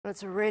Well,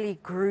 it's a really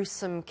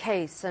gruesome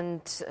case,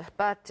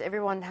 but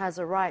everyone has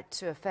a right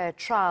to a fair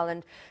trial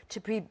and to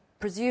be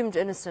presumed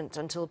innocent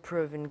until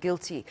proven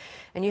guilty.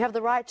 And you have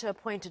the right to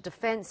appoint a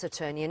defense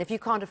attorney, and if you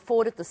can't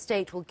afford it, the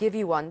state will give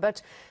you one.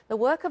 But the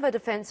work of a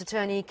defense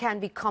attorney can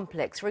be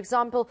complex. For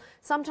example,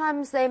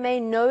 sometimes they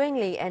may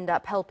knowingly end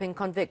up helping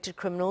convicted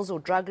criminals or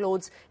drug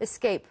lords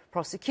escape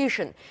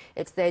prosecution.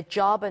 It's their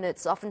job, and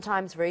it's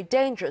oftentimes very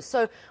dangerous.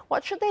 So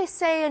what should they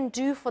say and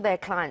do for their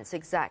clients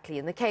exactly?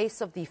 In the case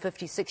of the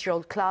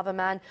 56-year-old Klaver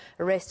man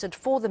arrested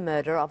for the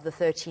murder of the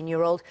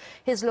 13-year-old,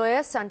 his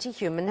lawyer, Santi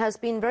Human, has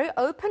been very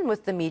open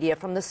with the media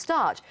from the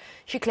start.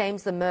 She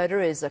claims the murder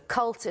is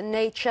occult in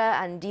nature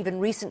and even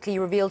recently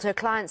revealed her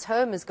client's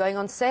home is going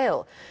on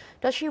sale.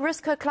 Does she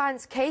risk her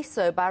client's case,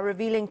 though, by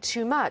revealing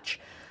too much?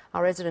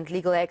 Our resident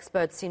legal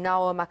expert,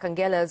 Sinawo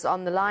Makangela, is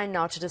on the line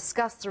now to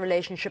discuss the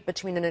relationship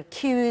between an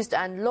accused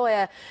and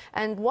lawyer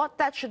and what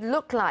that should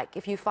look like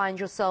if you find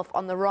yourself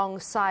on the wrong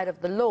side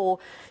of the law.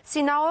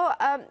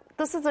 Sinawo,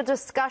 this is a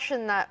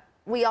discussion that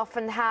we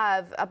often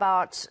have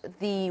about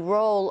the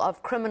role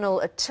of criminal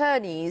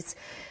attorneys.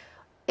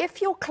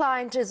 If your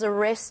client is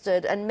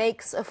arrested and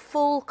makes a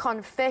full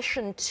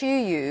confession to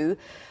you,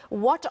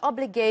 what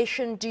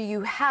obligation do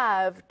you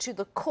have to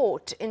the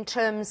court in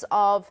terms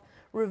of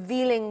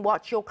revealing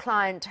what your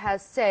client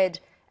has said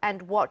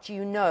and what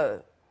you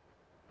know?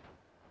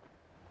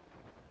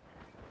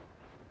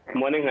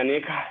 Morning,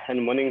 Anika,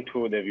 and morning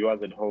to the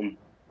viewers at home.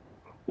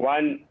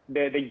 One,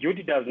 the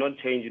duty does not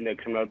change in the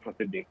criminal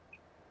proceeding.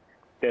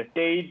 The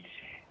state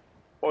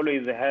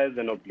always has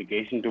an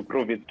obligation to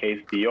prove its case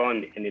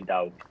beyond any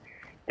doubt.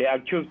 The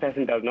accused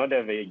person does not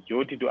have a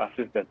duty to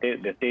assist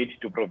the state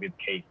to prove its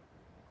case.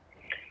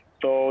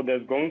 So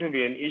there's going to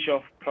be an issue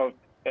of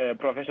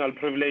professional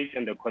privilege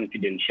and the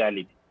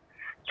confidentiality.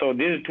 So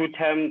these two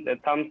terms, at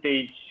some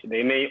stage,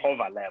 they may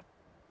overlap.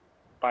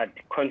 But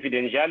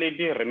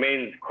confidentiality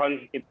remains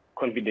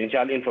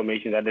confidential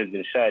information that has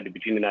been shared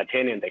between an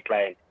attorney and the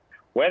client.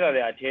 Whether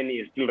the attorney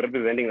is still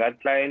representing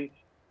that client,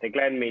 the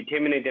client may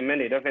terminate the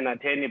mandate of an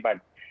attorney, but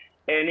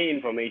any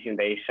information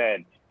they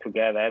shared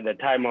together at the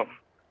time of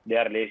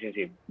their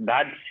relationship,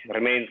 that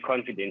remains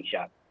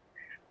confidential.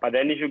 But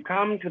then if you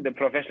come to the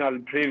professional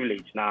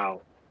privilege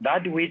now,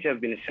 that which has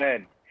been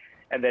shared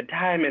at the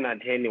time an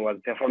attorney was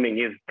performing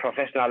his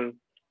professional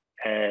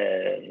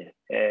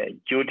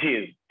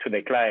duties to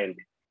the client,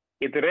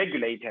 it's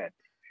regulated.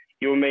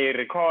 You may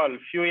recall a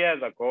few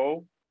years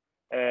ago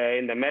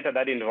in the matter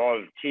that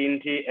involved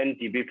TNT,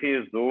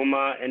 NDPP,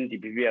 Zuma,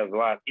 NDPP as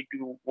well, it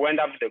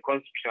went up to the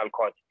Constitutional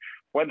Court,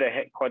 where the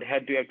court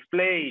had to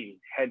explain,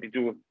 had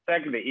to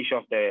tackle the issue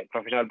of the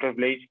professional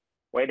privilege,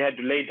 where it had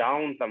to lay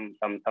down some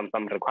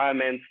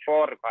requirements,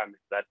 four requirements,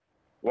 that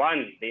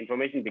one, the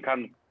information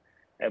becomes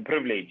a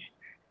privilege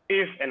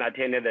if an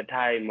attorney at the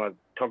time was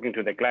talking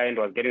to the client,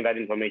 was getting that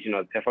information,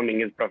 was performing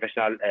his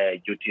professional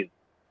duties.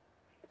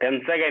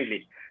 Then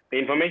secondly, the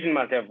information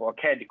must have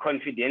occurred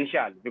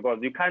confidential, because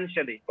you can't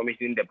share the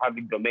information in the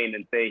public domain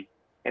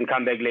and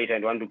come back later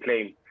and want to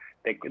claim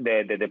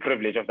the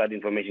privilege of that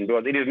information,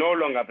 because it is no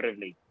longer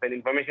privilege. It's an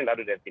information that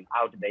would have been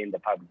out there in the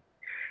public.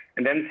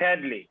 And then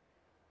thirdly,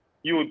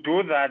 you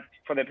do that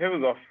for the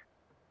purpose of,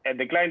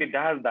 the client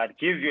does that,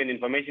 gives you an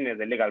information as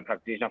a legal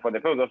practitioner for the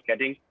purpose of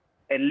getting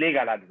a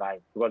legal advice,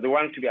 because he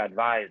wants to be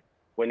advised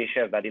when he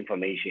shares that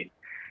information.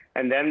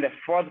 And then the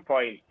fourth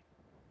point,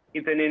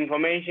 it's an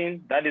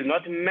information that is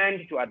not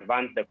meant to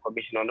advance the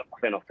commission of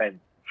an offense,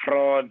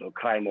 fraud or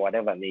crime or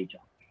whatever nature.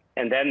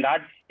 And then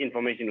that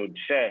information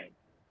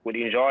would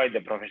enjoy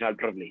the professional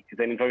privilege. It's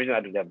an information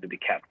that would have to be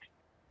kept.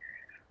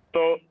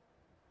 So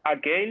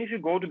again, if you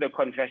go to the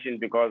confession,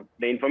 because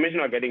the information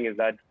we're getting is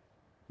that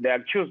the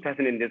accused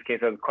person in this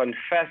case has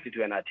confessed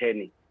to an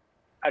attorney.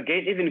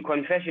 Again, even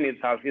confession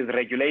itself is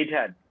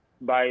regulated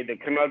by the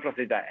Criminal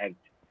Procedure Act.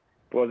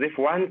 Because if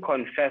one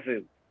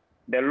confesses,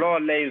 the law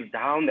lays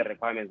down the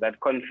requirements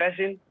that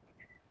confession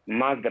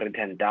must be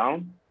written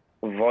down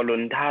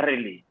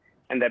voluntarily,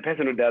 and the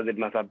person who does it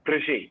must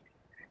appreciate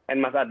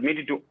and must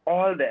admit to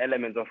all the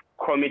elements of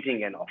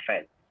committing an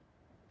offense.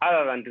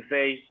 Other than to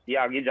say,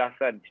 yeah, he just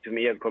said to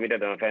me he has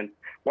committed an offense.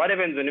 What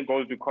happens when he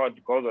goes to court,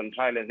 goes on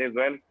trial and says,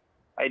 well,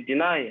 I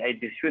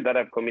dispute that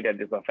I've committed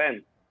this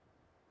offense.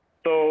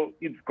 So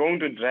it's going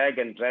to drag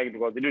and drag,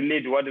 because it will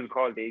lead to what is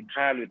called a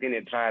trial within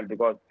a trial,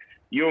 because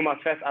you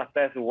must first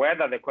assess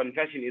whether the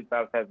confession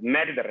itself has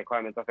met the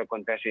requirements of a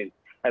confession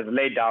as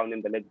laid down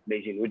in the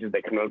legislation, which is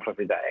the Criminal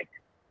Procedure Act.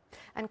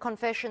 And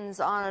confessions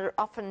are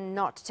often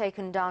not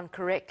taken down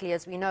correctly,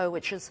 as we know,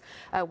 which is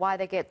why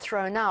they get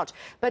thrown out.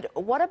 But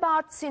what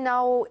about,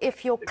 Sinawo,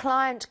 if your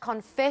client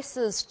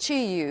confesses to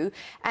you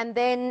and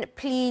then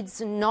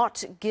pleads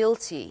not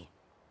guilty?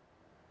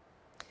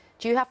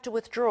 Do you have to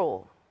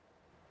withdraw?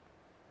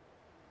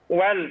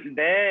 Well,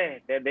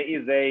 there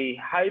is a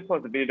high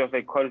possibility of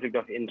a conflict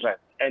of interest.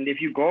 And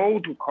if you go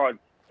to court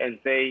and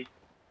say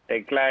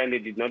the client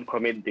did not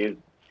commit this,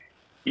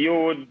 you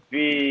would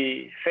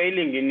be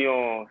failing in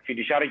your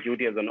fiduciary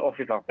duty as an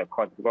officer of the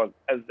court, because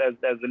as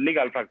a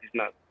legal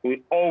practitioner,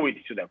 we owe it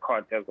to the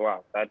court as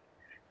well, that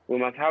We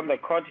must help the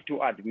court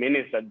to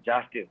administer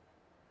justice.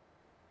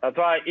 That's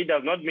why it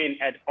does not mean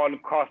at all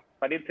costs,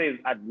 but it says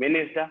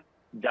administer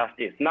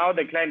justice. Now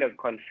the client has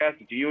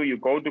confessed to you. You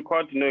go to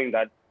court knowing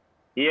that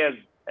he has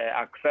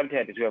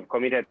accepted to have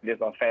committed this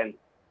offense.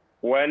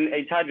 When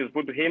a charge is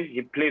put to him,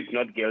 he pleads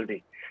not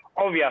guilty.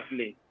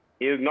 Obviously,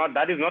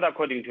 that is not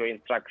according to your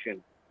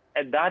instructions.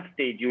 At that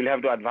stage, you will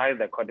have to advise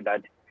the court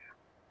that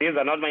these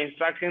are not my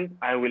instructions.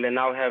 I will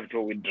now have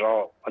to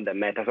withdraw on the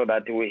matter so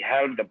that we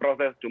help the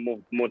process to move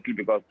smoothly,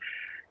 because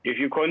if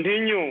you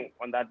continue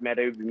on that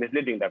matter, you'll be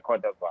misleading the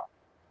court as well.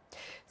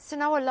 So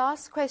now our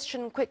last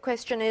question, quick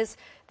question, is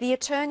the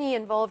attorney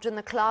involved in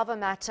the Clava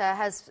matter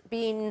has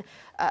been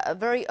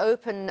very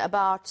open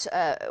about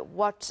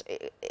what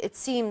it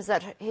seems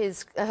that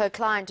her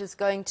client is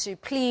going to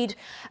plead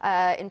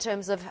in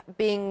terms of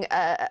being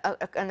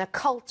an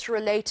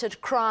occult-related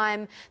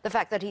crime, the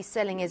fact that he's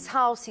selling his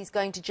house, he's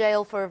going to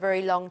jail for a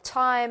very long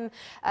time,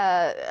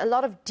 a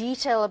lot of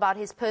detail about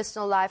his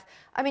personal life.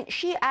 I mean,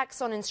 she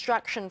acts on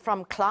instruction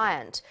from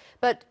client,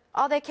 but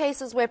are there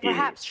cases where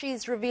perhaps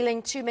she's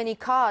revealing too many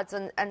cards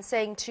and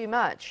saying too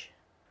much?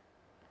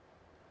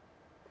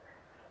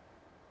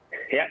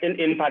 Yeah,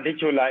 in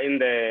particular in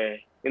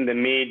the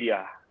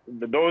media,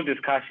 those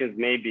discussions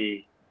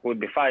would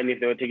be fine if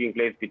they were taking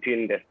place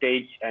between the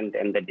state and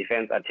the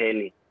defense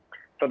attorney,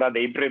 so that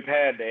they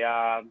prepare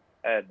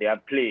their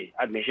plea,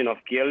 admission of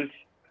guilt,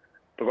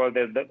 because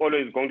there's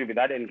always going to be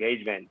that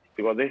engagement.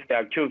 Because if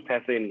the accused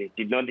person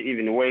did not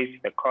even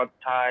waste the court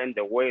time,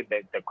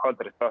 the court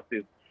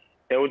resources,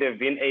 there would have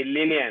been a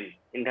lenience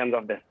in terms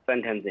of the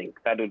sentencing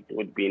that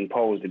would be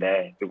imposed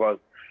there. Because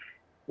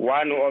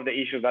one of the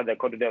issues that the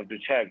court would have to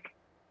check,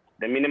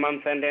 the minimum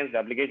sentence, the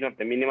application of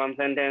the minimum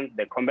sentence,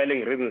 the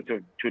compelling reasons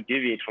to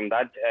deviate from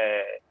that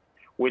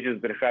which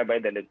is prescribed by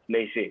the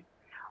legislation.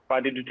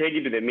 But to take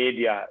it to the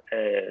media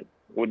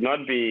would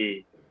not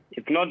be,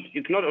 it's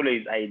not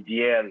always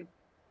ideal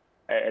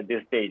at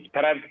this stage.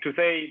 Perhaps to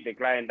say the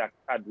client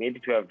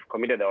admitted to have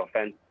committed the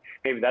offense,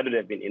 maybe that would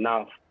have been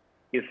enough.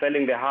 He's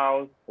selling the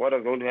house, what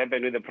is going to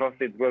happen with the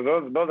proceeds? Because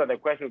those are the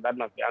questions that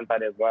must be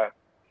answered as well.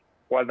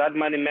 Was that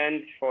money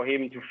meant for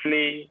him to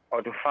flee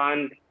or to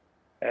fund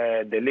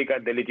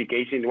the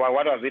litigation?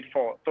 What was it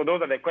for? So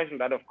those are the questions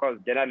that, of course,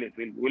 journalists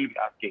will be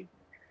asking.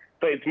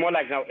 So it's more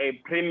like now a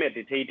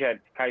premeditated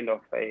kind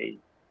of a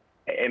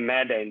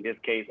matter in this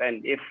case.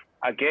 And if,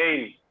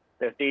 again,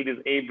 the state is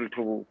able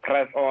to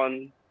press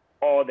on,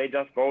 or they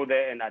just go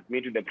there and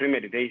admit to the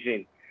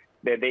premeditation,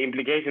 the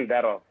implications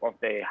thereof of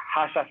the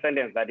harsher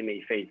sentence that he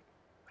may face.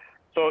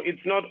 So it's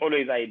not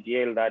always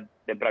ideal that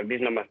the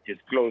practitioner must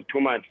disclose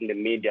too much in the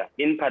media,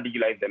 in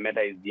particular if the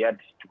matter is yet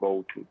to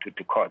go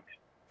to court.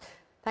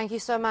 Thank you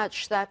so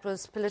much. That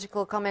was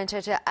political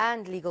commentator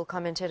and legal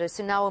commentator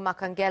Sinawo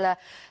Makangela.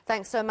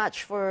 Thanks so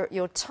much for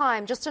your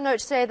time. Just a note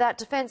to say that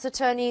defense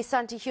attorney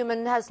Santi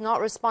Human has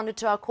not responded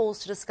to our calls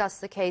to discuss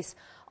the case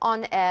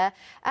on air,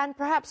 and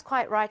perhaps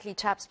quite rightly,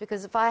 chaps,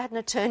 because if I had an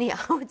attorney, I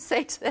would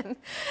say to them,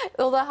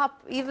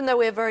 even though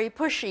we're very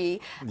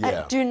pushy,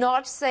 do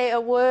not say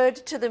a word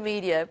to the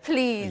media,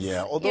 please.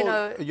 Yeah,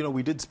 although, you know,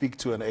 we did speak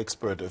to an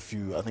expert I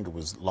think it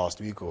was last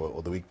week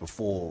or the week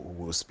before,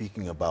 who was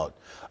speaking about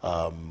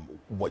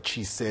what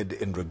she said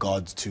in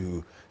regards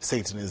to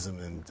Satanism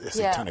and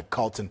satanic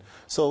cult. And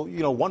so,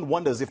 you know, one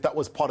wonders if that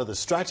was part of the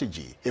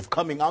strategy, if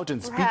coming out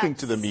and speaking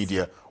to the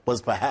media was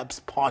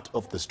perhaps part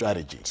of the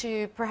strategy.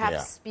 To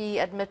perhaps be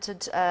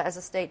admitted as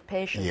a state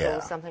patient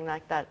or something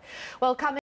like that. Well,